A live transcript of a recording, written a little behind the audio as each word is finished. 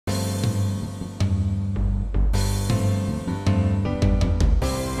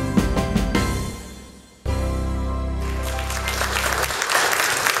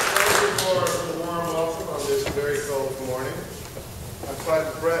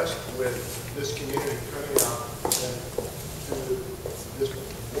impressed with this community coming out and to this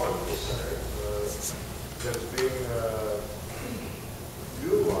wonderful center that is being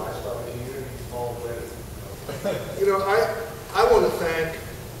utilized by the community already. You know, I want to thank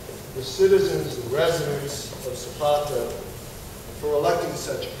the citizens, the residents of Zapata for electing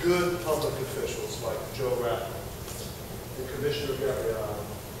such good public officials like Joe Rapp, the Commissioner Gabriel,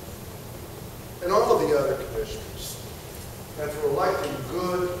 and all of the other commissioners, and for electing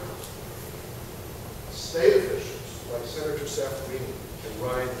good state officials like Senator Safferini and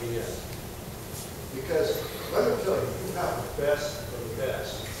Ryan Diaz. Because let me tell you, you have the best of the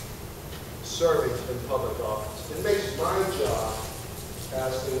best serving in public office. It makes my job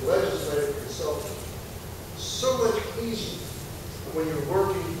as a legislative consultant so much easier when you're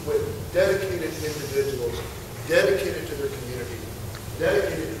working with dedicated individuals, dedicated to their community,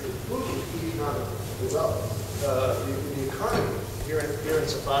 dedicated to improving economic development, the economy here in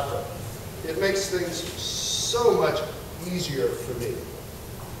Zapata. It makes things so much easier for me.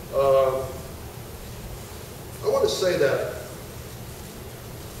 I want to say that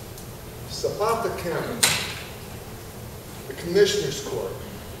Zapata County, the Commissioners Court,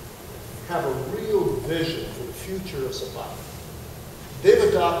 have a real vision for the future of Zapata. They've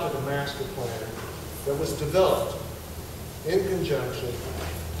adopted a master plan that was developed in conjunction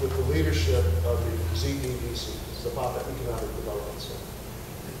with the leadership of the ZEDC, Zapata Economic Development Center.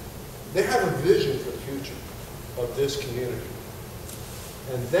 They have a vision for the future of this community.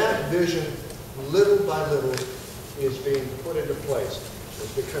 And that vision, little by little, is being put into place.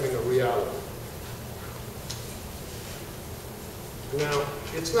 It's becoming a reality. Now,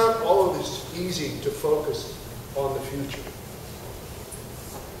 it's not always easy to focus on the future.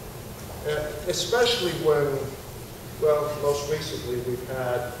 Especially when, well, most recently we've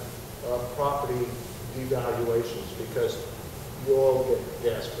had property devaluations because the oil and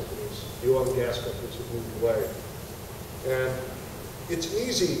gas companies have moved away. And it's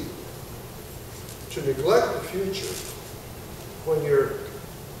easy to neglect the future when your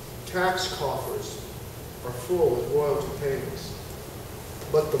tax coffers are full with royalty payments.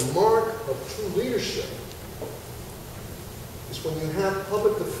 But the mark of true leadership is when you have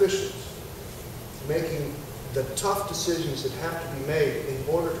public officials making the tough decisions that have to be made in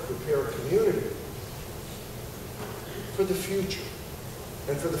order to prepare a community for the future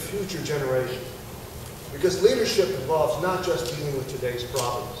and for the future generation. Because leadership involves not just dealing with today's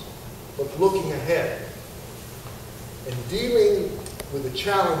problems, but looking ahead and dealing with the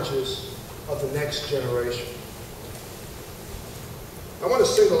challenges of the next generation. I want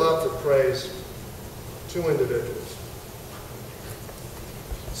to single out for praise two individuals.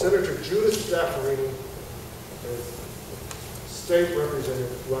 Senator Judith Safferini and State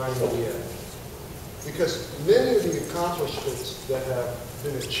Representative Ryan Diaz. Because many of the accomplishments that have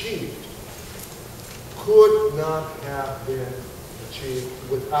been achieved could not have been achieved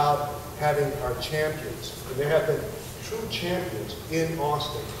without having our champions. And they have been true champions in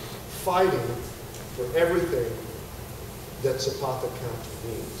Austin, fighting for everything that Zapata County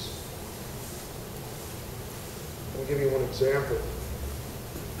needs. I'll give you one example.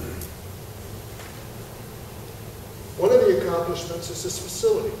 One of the accomplishments is this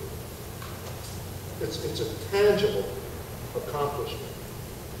facility. It's a tangible accomplishment.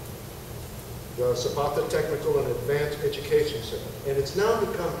 The Zapata Technical and Advanced Education Center. And it's now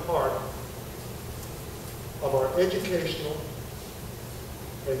become part of our educational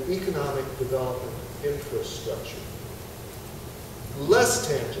and economic development infrastructure. Less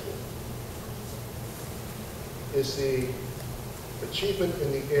tangible is the achievement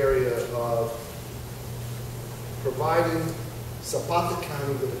in the area of providing Zapata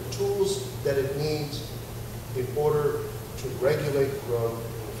County with the tools that it needs in order to regulate growth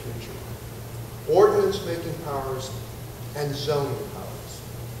in the future. Ordinance-making powers and zoning powers.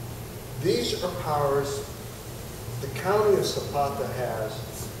 These are powers the county of Zapata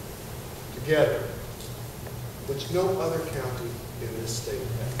has together, which no other county in this state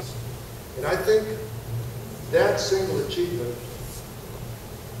has. And I think that single achievement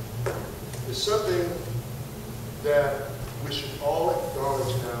is something that we should all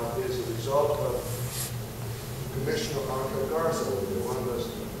acknowledge now is a result of Commissioner Anca Garza, one of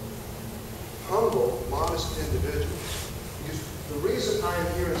those humble, modest individuals. Because the reason I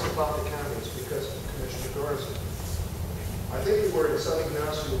am here in Zapata County is because of Commissioner Garza. I think we were in San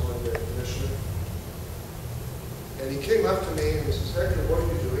Ignacio one day, Commissioner, and he came up to me and he says, "Hector, what are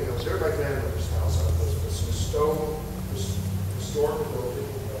you doing?" I was there at my grandmother's house. I was this stone, this historic building,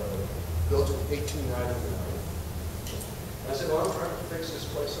 built in 1899. I said, "Well, I'm trying to fix this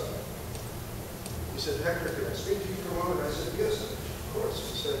place up." He said, "Hector, can I speak to you for a moment?" I said, "Yes, of course."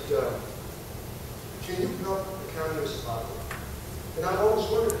 said, can you help the county of Zapata? And I've always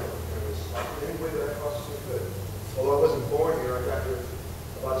wondered how the county of Zapata, any way that I possibly could. Although I wasn't born here, I got here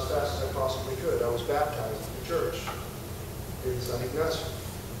about as fast as I possibly could. I was baptized in the church in San Ignacio.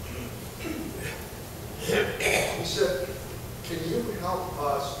 He said, can you help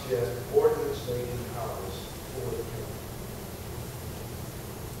us get ordinance-making powers for the county?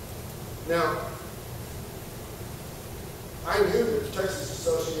 Now, I knew that the Texas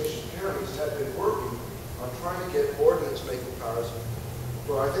Association of Counties had been working on trying to get ordinance-making powers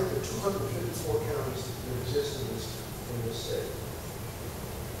for, I think, the 254 counties that exist in this state.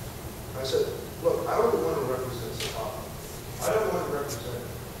 I said, look, I don't want to represent Zapata. I don't want to represent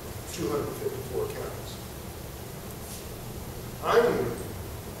 254 counties. I knew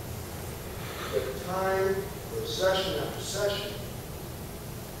that time or session after session,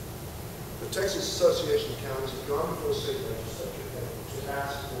 the Texas Association of Counties had gone before the state legislature to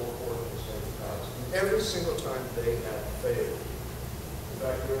ask for ordinance-making powers. And every single time they had failed. In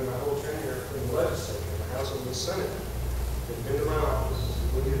fact, during my whole tenure in the legislature, in the House and the Senate, they've been to my office and said,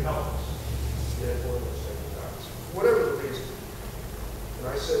 will you help us get ordinance-making powers? Whatever the reason. And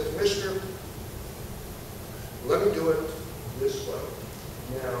I said, Commissioner, let me do it this way.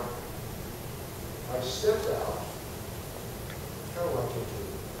 Now, I stepped out, kind of like into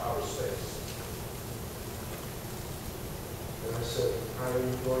outer space. And I said,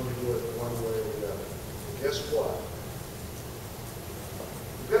 I'm going to do it one way or the other. And guess what?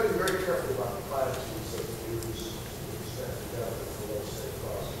 We've got to be very careful about the platitudes that we use with respect to government for the legislative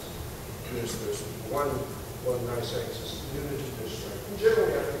process. There's one nice thing, it says unity is strength. And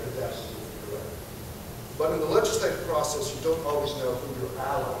generally, I think that's absolutely correct. But in the legislative process, you don't always know who your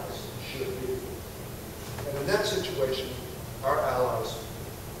allies should be. And in that situation, our allies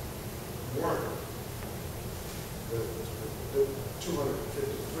weren't the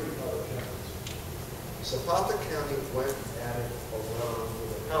 253 other counties. Zapata County went at it alone with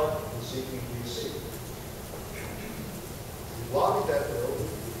the help of the ZTAC. We lobbied that bill. We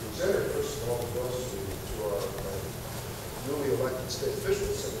presented, first of all, to our newly elected state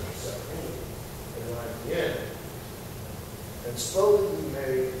officials, Senator Zapata, and then at the end. And slowly we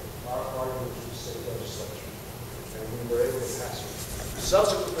made our argument to the state legislature, and we were able to pass it.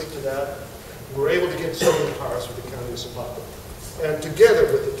 Subsequently to that, we were able to get zoning powers for the county of Zapata. And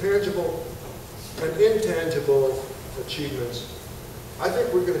together with the tangible and intangible achievements, I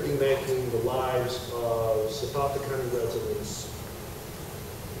think we're going to be making the lives of Zapata County residents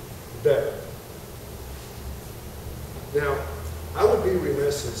better. Now, I would be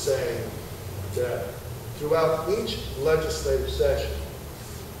remiss in saying that throughout each legislative session,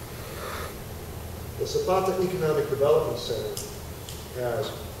 the Zapata Economic Development Center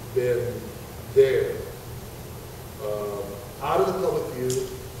has been there, out of the public view,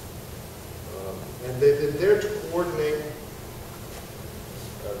 and they've been there to coordinate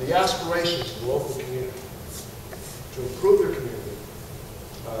the aspirations of the local community, to improve their community,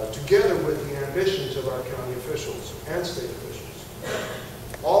 together with the ambitions of our county officials and state officials,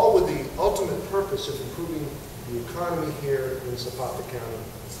 all with the ultimate purpose of improving the economy here in Zapata County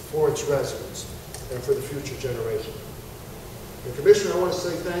for its residents and for the future generation. And Commissioner, I want to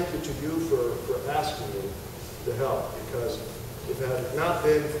say thank you to you for asking me to help, because if it had not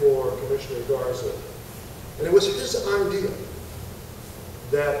been for Commissioner Garza, and it was his idea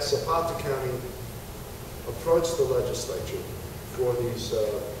that Zapata County approached the legislature for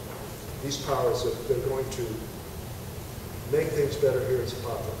these powers that they're going to make things better here in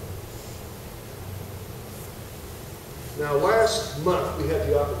Zapata. Now, last month we had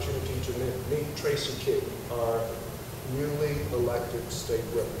the opportunity to meet Tracy King, our newly elected state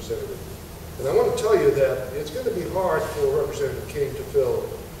representative. And I want to tell you that it's going to be hard for Representative King to fill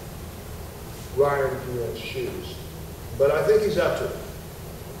Ryan Guillen's shoes, but I think he's up to it.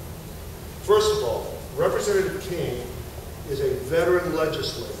 First of all, Representative King is a veteran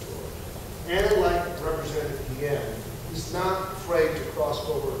legislator, and like Representative Guillen, he's not afraid to cross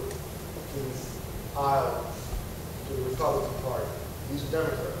over the aisle to the Republican Party. He's a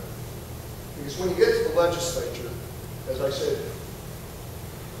Democrat. Because when you get to the legislature, as I said,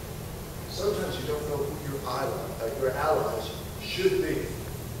 sometimes you don't know who your allies should be.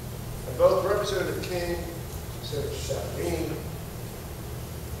 And both Representative King, Senator Sabine,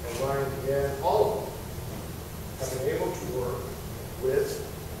 and Ryan Guillen, all of them have been able to work with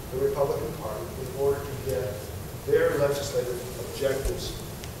the Republican Party in order to get their legislative objectives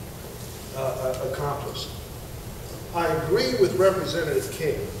accomplished. I agree with Representative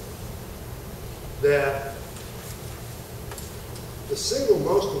King that the single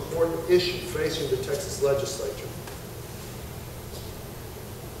most important issue facing the Texas legislature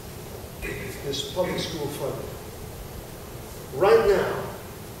this public school funding. Right now,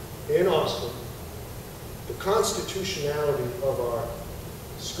 in Austin, the constitutionality of our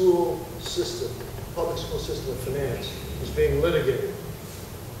school system, public school system of finance, is being litigated.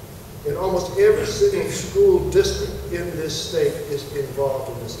 In almost every single school district in this state is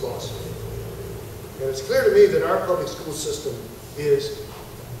involved in this lawsuit. And it's clear to me that our public school system is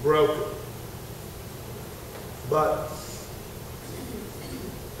broken. But,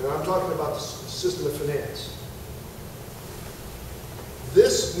 and I'm talking about the system of finance,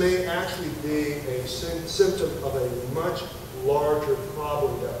 this may actually be a symptom of a much larger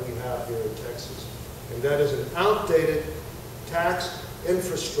problem that we have here in Texas. And that is an outdated tax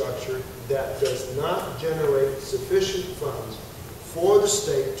infrastructure that does not generate sufficient funds for the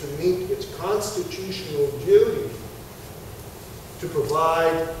state to meet its constitutional duty to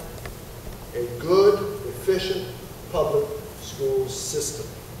provide a good, efficient public school system.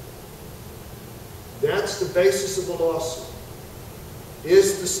 That's the basis of the lawsuit.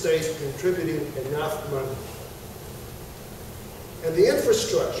 Is the state contributing enough money? And the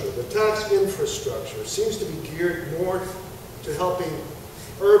infrastructure, the tax infrastructure, seems to be geared more to helping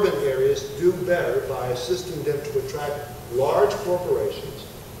urban areas do better by assisting them to attract large corporations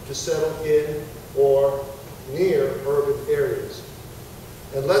to settle in or near urban areas,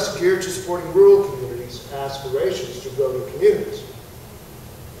 and less geared to supporting rural communities' aspirations to grow new communities.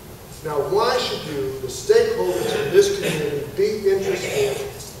 Now, why should you, the stakeholders in this community, be interested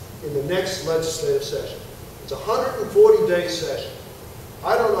in the next legislative session? It's a 140-day session.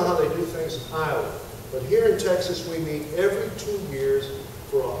 I don't know how they do things in Iowa, but here in Texas we meet every 2 years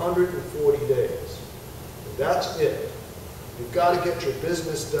for 140 days. And that's it. You've got to get your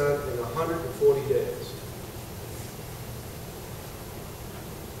business done in 140 days.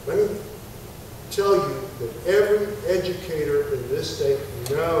 Let me tell you that every educator in this state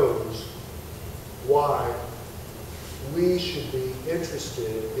knows why we should be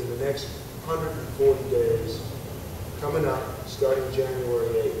interested in the next 140 days coming up, starting January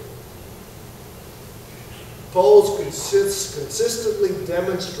 8th. Polls consistently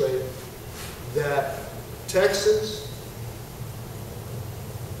demonstrate that Texans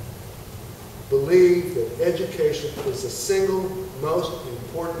believe that education is the single most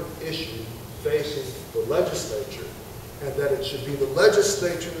important issue facing the legislature, and that it should be the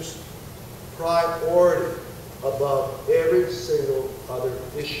legislature's priority above every single other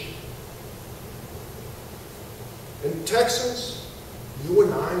issue. And Texans, you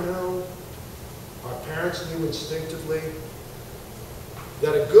and I know, our parents knew instinctively,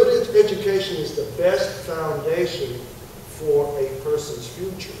 that a good education is the best foundation for a person's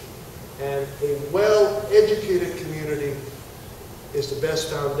future. And a well-educated community is the best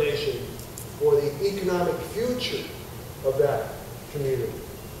foundation for the economic future of that community.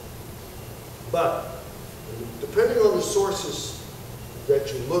 But, depending on the sources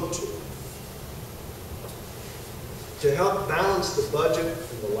that you look to help balance the budget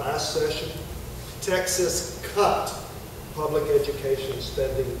in the last session, Texas cut public education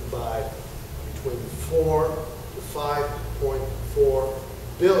spending by between $4 to $5.4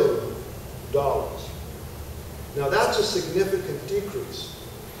 billion. Now that's a significant decrease,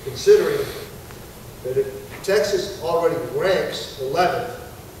 considering that Texas already ranks 11th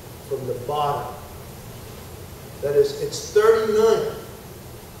from the bottom. That is, it's 39th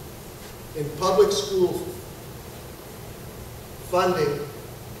in public school funding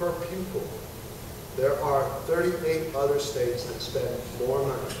per pupil. There are 38 other states that spend more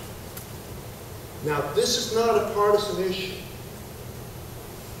money. Now, this is not a partisan issue.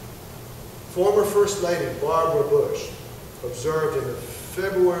 Former First Lady Barbara Bush observed in a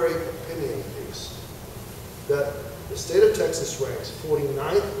February opinion piece that the state of Texas ranks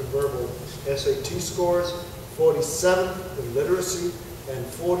 49th in verbal SAT scores, 47th in literacy, and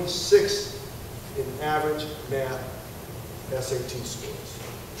 46th in average math SAT scores.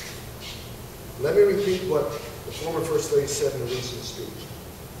 Let me repeat what the former First Lady said in a recent speech.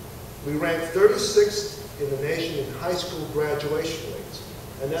 We rank 36th in the nation in high school graduation rates.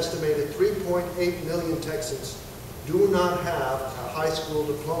 An estimated 3.8 million Texans do not have a high school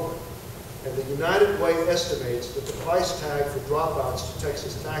diploma. And the United Way estimates that the price tag for dropouts to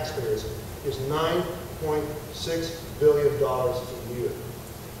Texas taxpayers is $9.6 billion a year.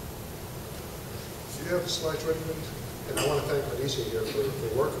 Do you have the slides ready, please? And I want to thank Alicia here for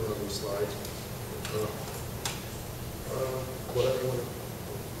working on these slides. Whatever you want to.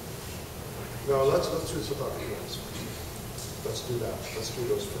 No, let's do Zapata first. Let's do that. Let's do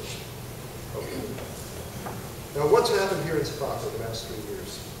those first. Okay. Now, what's happened here in Zapata the last 3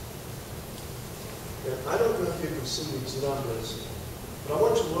 years? And I don't know if you can see these numbers, but I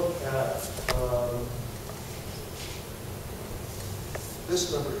want you to look at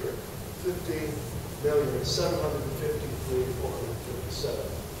this number here, 15,753,457,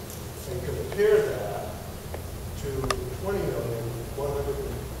 and compare that to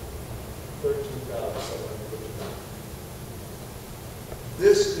 20,113,759.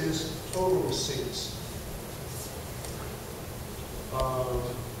 This is total receipts.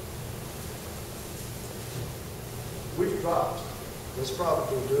 We've dropped. That's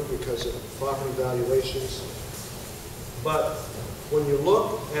probably due because of property valuations. But when you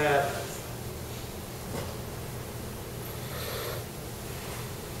look at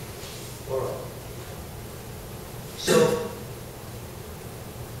all right. So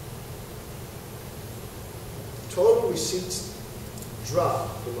total receipts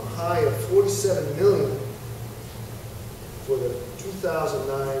dropped from a high of 47 million for the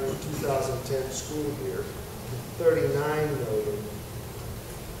 2009-2010 school year to 39 million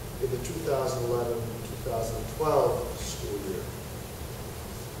in the 2011-2012 school year.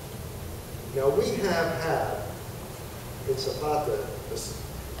 Now we have had in Zapata a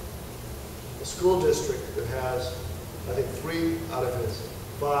school district that has, I think, 3 out of its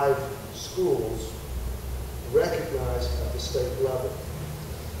 5 schools recognized at the state level.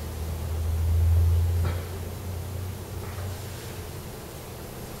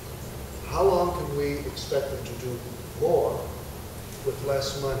 How long can we expect them to do more with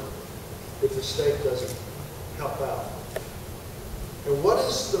less money if the state doesn't help out? And what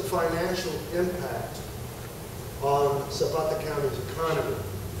is the financial impact on Zapata County's economy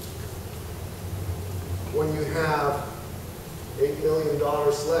when you have $8 million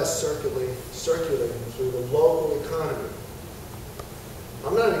less circulating through the local economy?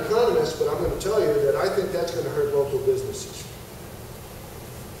 I'm not an economist, but I'm going to tell you that I think that's going to hurt local businesses.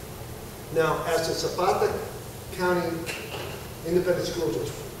 Now, as the Zapata County Independent School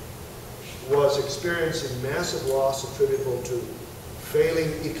District was experiencing massive loss attributable to failing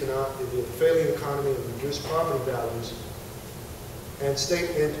economy and reduced property values, and state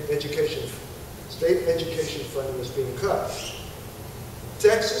education funding was being cut,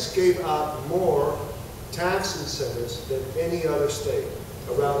 Texas gave out more tax incentives than any other state,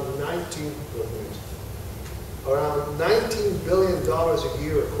 around $19 billion a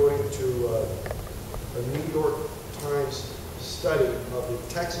year, according to a New York Times study of the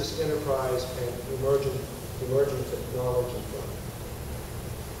Texas Enterprise and Emerging Technology Fund.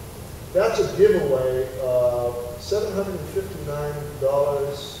 That's a giveaway of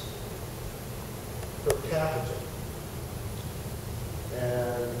 $759 per capita.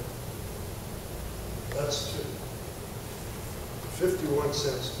 And that's 51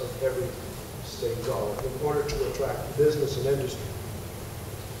 cents of every state dollar in order to attract business and industry.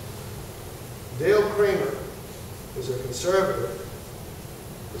 Dale Kramer is a conservative,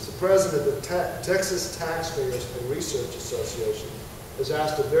 is the president of the Texas Taxpayers and Research Association, has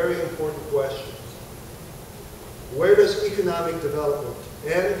asked a very important question. Where does economic development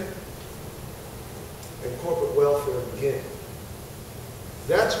end and corporate welfare begin?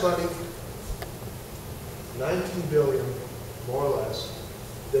 That's money, $19 billion, more or less,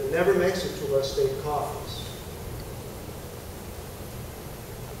 that never makes it to our state coffers.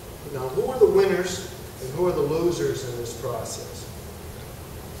 Now, who are the winners and who are the losers in this process?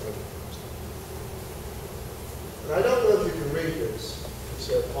 And I don't know if you can read this. It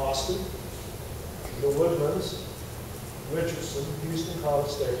said Austin, the Woodlands, Richardson, Houston,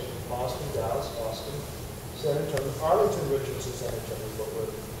 College Station, Austin, Dallas, Austin, San Antonio, Arlington, Richardson, San Antonio, Fort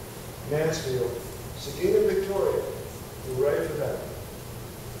Worth, Mansfield, Seguin, Victoria. Hooray for that.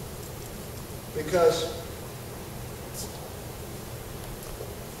 Because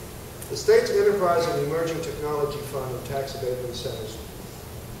the state's Enterprise and Emerging Technology Fund and tax abatement centers.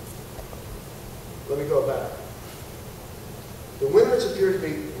 Let me go back. The winners appear to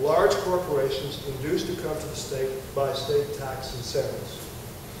be large corporations induced to come to the state by state tax incentives.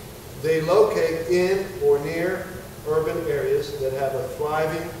 They locate in or near urban areas that have a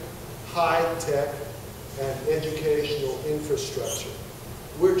thriving, high-tech, and educational infrastructure.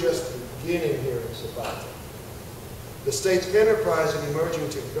 We're just beginning here in Zapata. The state's Enterprise and Emerging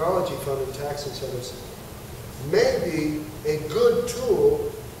Technology Fund and tax incentives may be a good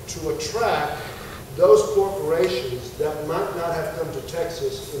tool to attract those corporations that might not have come to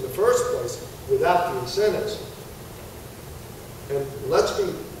Texas in the first place without the incentives. And let's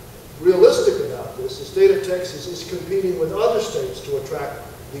be realistic about this. The state of Texas is competing with other states to attract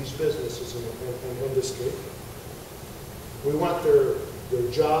these businesses and industry. We want their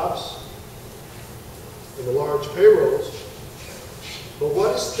jobs and the large payrolls. But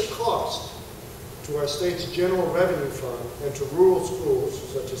what is the cost to our state's general revenue fund and to rural schools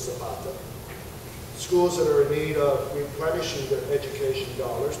such as Zapata, schools that are in need of replenishing their education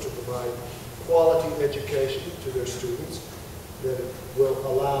dollars to provide quality education to their students that will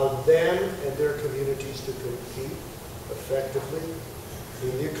allow them and their communities to compete effectively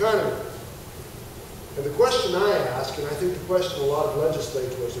in the economy. And the question I ask, and I think the question a lot of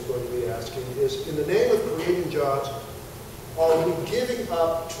legislators are going to be asking, is in the name of creating jobs, are we giving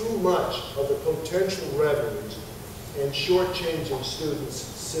up too much of the potential revenues and shortchanging students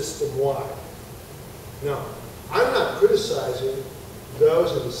system-wide? Now, I'm not criticizing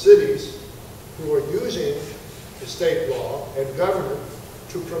those in the cities who are using the state law and government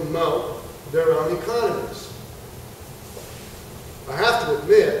to promote their own economies. I have to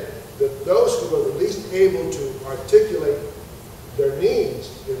admit that those who are the least able to articulate their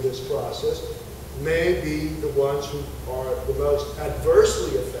needs in this process may be the ones who are the most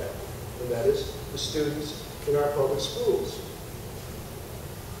adversely affected, and that is the students in our public schools.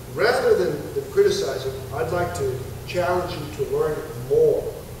 Rather than criticizing, I'd like to challenge you to learn more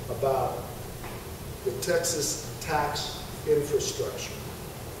about the Texas tax infrastructure,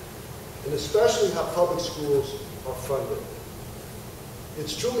 and especially how public schools are funded.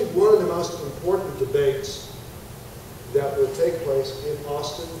 It's truly one of the most important debates that will take place in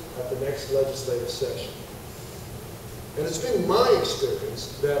Austin at the next legislative session. And it's been my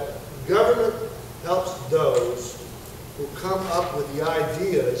experience that government helps those who come up with the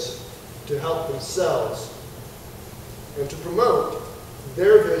ideas to help themselves and to promote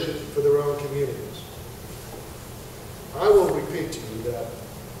their vision for their own communities. I will repeat to you that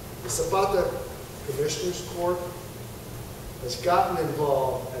the Zapata Commissioners Court has gotten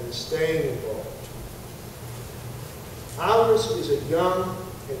involved and is staying involved. Ours is a young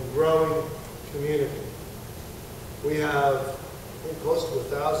and growing community. We have, I think, close to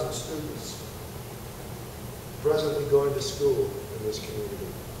 1,000 students presently going to school in this community.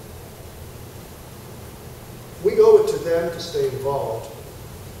 We owe it to them to stay involved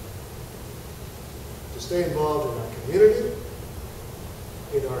in our community,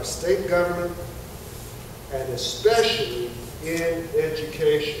 in our state government, and especially in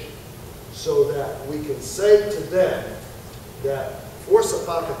education, so that we can say to them that for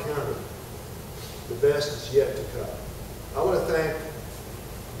Zapata County, the best is yet to come. I want to thank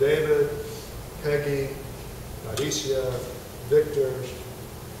David, Peggy, Alicia, Victor,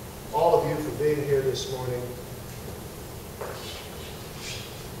 all of you for being here this morning.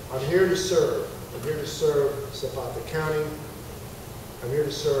 I'm here to serve. I'm here to serve Zapata County. I'm here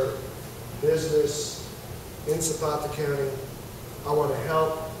to serve business in Zapata County. I want to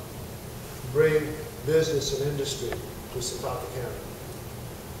help bring business and industry to Zapata County.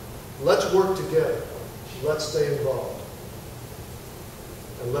 Let's work together. Let's stay involved.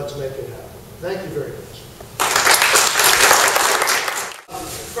 And let's make it happen. Thank you very much.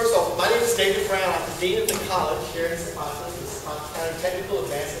 First off, my name is David Brown. I'm the Dean of the college here in Zapata, the Zapata County Technical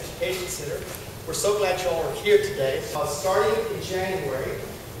Advanced Education Center. We're so glad you all are here today. Starting in January,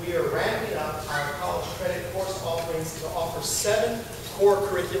 we are ramping up our college credit course offerings to offer 7 core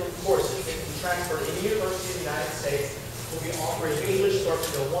curriculum courses that can transfer to any university in the United States. We'll be offering English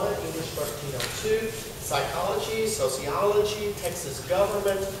 1301, English 1302, psychology, sociology, Texas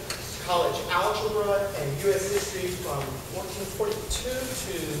government, college algebra, and U.S. history from 1442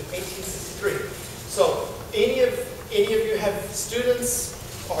 to 1863. So any of you have students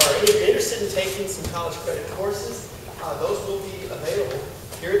or any of you interested in taking some college credit courses, those will be available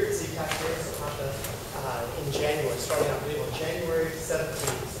here at the ZTAC here in Zapata in January, starting out on January 17th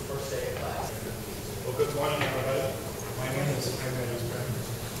is the first day of class. Well, good morning, everybody. My name is Hector.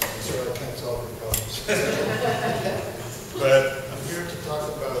 Sir, I can't tell the colors. But I'm here to talk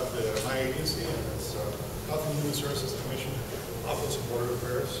about my agency, and it's Health and Human Services Commission, Office of Border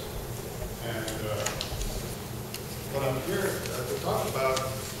Affairs. And what I'm here to talk about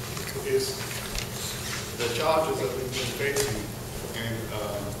is the challenges that we've been facing in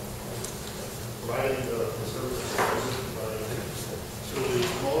providing the services to the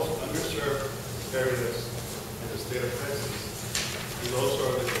most underserved areas in the state of Texas, and those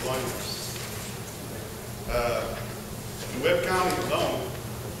are the colonials. In Webb County alone,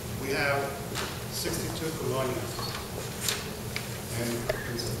 we have 62 colonials. And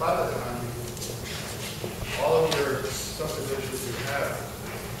in Zapata County, all of your subdivisions you have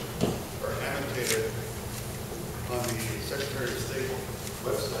are annotated on the Secretary of State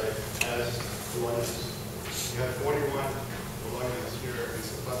website as colonials. You have 41 colonials here in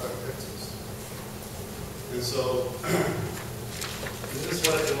Zapata, Texas. And so, this is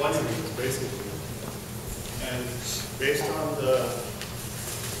what a colonial means, basically. And based on the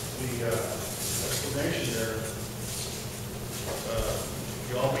explanation there,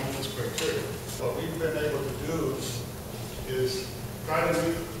 you all meet this criteria. What we've been able to do is try to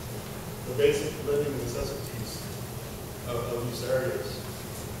meet the basic living necessities of these areas.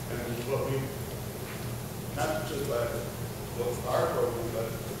 And what we, not just by our program, but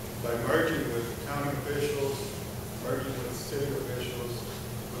by merging with county officials, merging with city officials,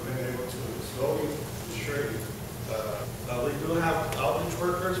 we've been able to slowly and surely. We do have outreach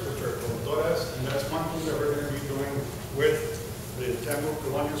workers, which are productoras, and that's one thing that we're going to be doing with the Tambo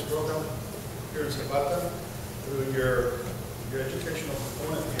Colonias program here in Zapata. Through your educational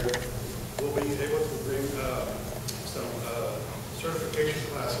component here, we'll be able to bring some certification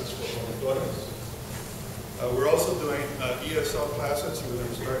classes for productoras. We're also doing ESL classes. We're going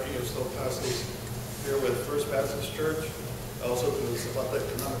to start ESL classes here with First Baptist Church, also through the Zapata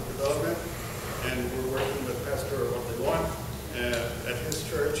Economic Development, and we're working with Pastor Ortegon at his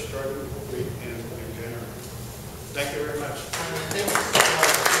church, starting hopefully in January. Thank you very much.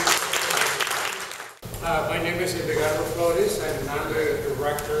 My name is Edgardo Flores, and I'm the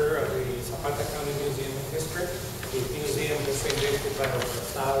director of the Zapata County Museum of History. The museum has been visited by over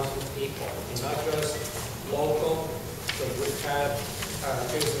 1,000 people, not just local, but we've had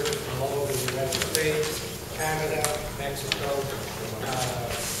visitors from all over the United States, Canada, Mexico.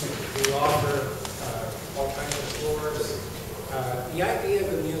 We offer all kinds of tours. The idea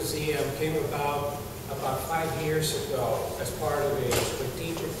of the museum came about 5 years ago as part of a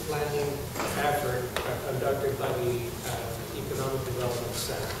strategic planning effort conducted by the Economic Development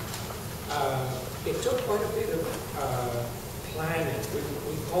Center. It took quite a bit of planning.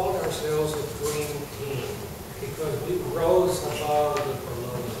 We called ourselves a dream team because we rose above the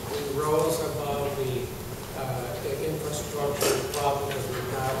colonial. We rose above the infrastructure problems that we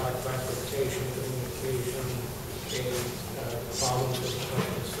have, like transportation, communication, and problems with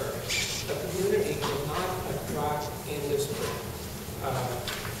customer service. The community cannot attract industry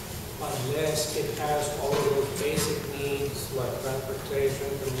unless it has all of those basic needs like transportation,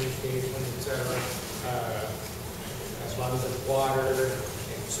 communication, etc., as long as there's water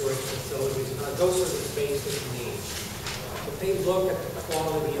and sewage facilities. Those are the basic needs. But they look at the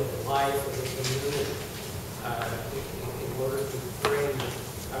quality of life of the community in order to bring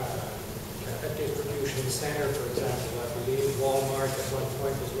a distribution center, for example. I believe Walmart at one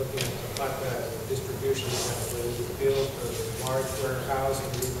point was looking at Zapata as a distribution center where we would build a large warehouse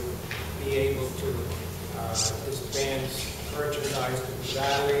and we would be able to dispense merchandise to the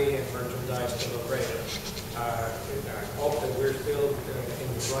Valley and merchandise to Laredo. I hope that we're still in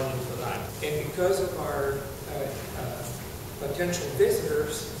the running for that. And because of our potential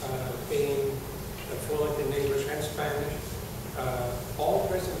visitors being fluent in English and Spanish, all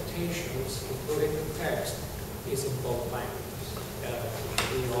presentations, including the text, is in both languages.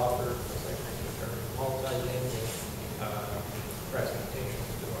 We offer, as I mentioned, multilingual presentations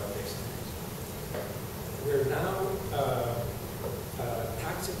to our visitors. We're now a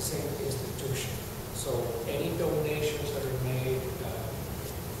tax-exempt institution, so any donations that are made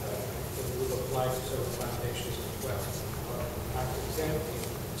will apply to certain foundations as well. Tax-exempt,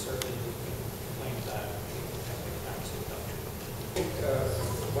 certainly we can claim that as a tax deduction.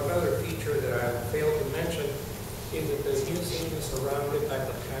 One other feature that I failed to mention is that the museum is surrounded by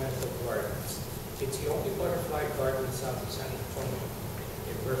botanical gardens. It's the only butterfly garden south of San Antonio.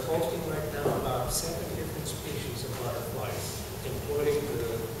 And we're hosting right now about 7 different species of butterflies, including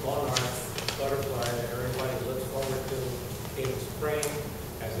the monarch butterfly that everybody looks forward to in spring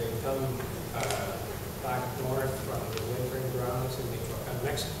as they come back north from the wintering grounds in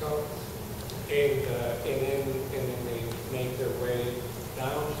Mexico. And then they make their way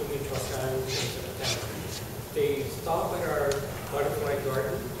down to Michoacan in September. They stop at our butterfly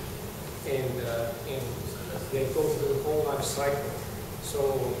garden and they go through the whole life cycle.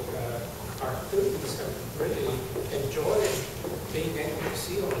 So our students have really enjoyed being able to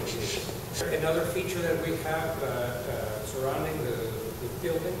see all of these. Another feature that we have surrounding the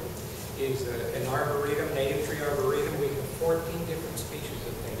building is an arboretum, native tree arboretum. We have 14 different species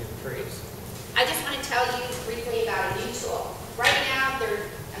of native trees. I just want to tell you briefly about a new tool. Right now, the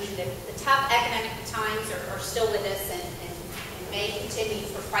tough economic times are still with us and may continue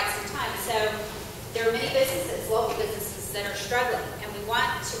for quite some time. So there are many businesses, local businesses, that are struggling, and we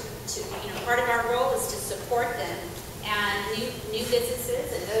want to part of our role is to support them and new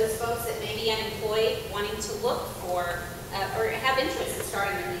businesses and those folks that may be unemployed wanting to look for or have interest in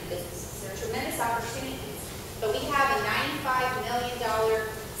starting their new businesses. There are tremendous opportunities, but we have a $95 million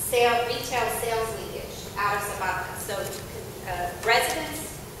retail sales leakage out of Zapata. So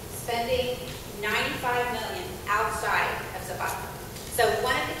residents spending $95 million outside of Zapata. So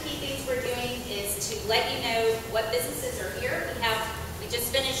one of the key things we're doing is to let you know what businesses are here. We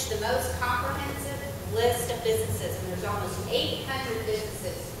just finished the most comprehensive list of businesses, and there's almost 800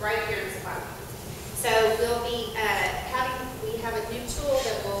 businesses right here in Zapata. So we'll be we have a new tool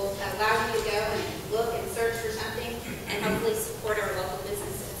that will allow you to go and look and search for something and hopefully support our local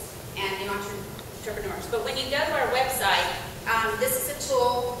businesses and new entrepreneurs. But when you go to our website, this is a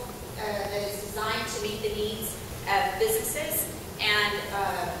tool that is designed to meet the needs of businesses and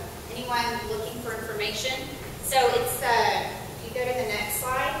anyone looking for information. So it's, if you go to the next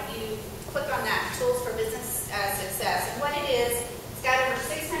slide, you click on that Tools for Business Success. And what it is, it's got over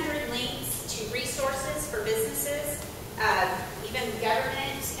 600 links to resources for businesses, even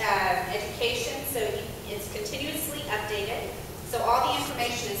government, education, so it's continuously updated. So all the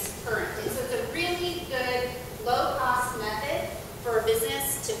information is current. And so it's a really good, low-cost method for a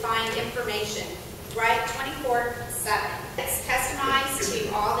business to find information, right, 24/7. It's customized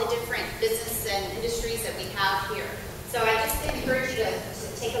to all the different business and industries that we have here. So I just encourage you to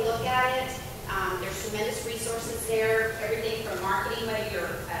take a look at it. There's tremendous resources there, everything from marketing, whether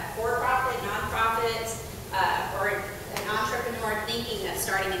you're for-profit, non-profit, or an entrepreneur thinking of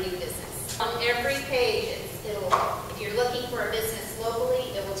starting a new business. On every page, if you're looking for a business locally,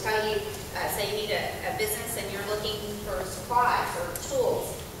 it will tell you, say you need a business and you're looking for supplies or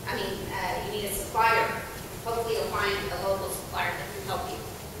tools. I mean, you need a supplier. Hopefully you'll find a local supplier that can help you.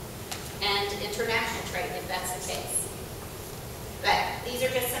 And international trade, if that's the case. But these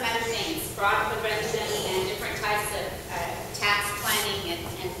are just some other things, fraud prevention and different types of tax planning and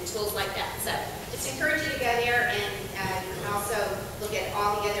tools like that. So just encourage you to go there, and you can also look at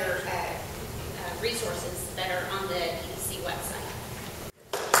all the other resources that are on the EDC website.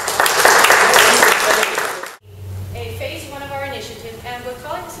 A phase one of our initiative, and we're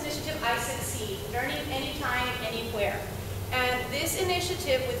calling this initiative I6C, Learning Anytime, Anywhere. And this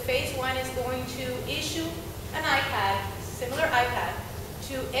initiative with phase one is going to issue an iPad, similar iPad,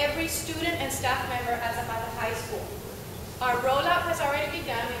 to every student and staff member at Zapata High School. Our rollout has already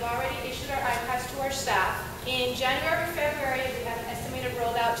begun. We've already issued our iPads to our staff. In January, February, we have an estimated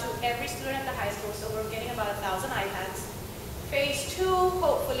rollout to every student at the high school, so we're getting about 1,000 iPads. Phase two,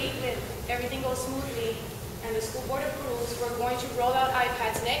 hopefully, if everything goes smoothly and the school board approves, we're going to roll out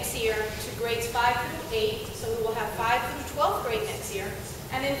iPads next year to grades 5 through 8, so we will have 5 through 12th grade next year.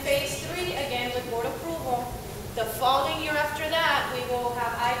 And then phase three, again, with board approval, the following year after that, we will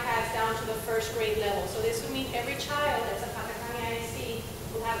have iPads down to the first grade level. So this would mean every child at Zapata County ISD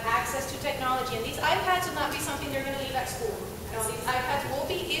will have access to technology. And these iPads will not be something they're going to leave at school. No, these iPads will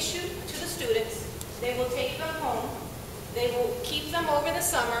be issued to the students. They will take them home. They will keep them over the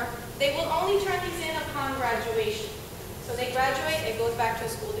summer. They will only turn these in upon graduation. So they graduate, it goes back to a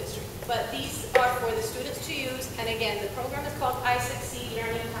school district. But these are for the students to use. And again, the program is called I6C,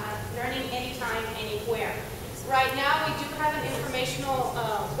 Learning Anytime, Anywhere. Right now, we do have an informational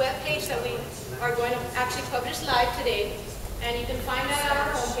web page that we are going to actually publish live today. And you can find that at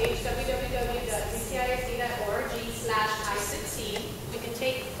our homepage, www.zcisd.org/I6C. We can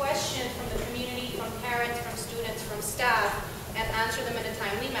take questions from the community, from parents, from students, from staff, and answer them in a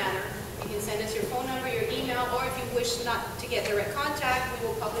timely manner. You can send us your phone number, your email, or if you wish not to get direct contact, we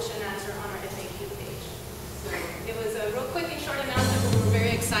will publish an answer on our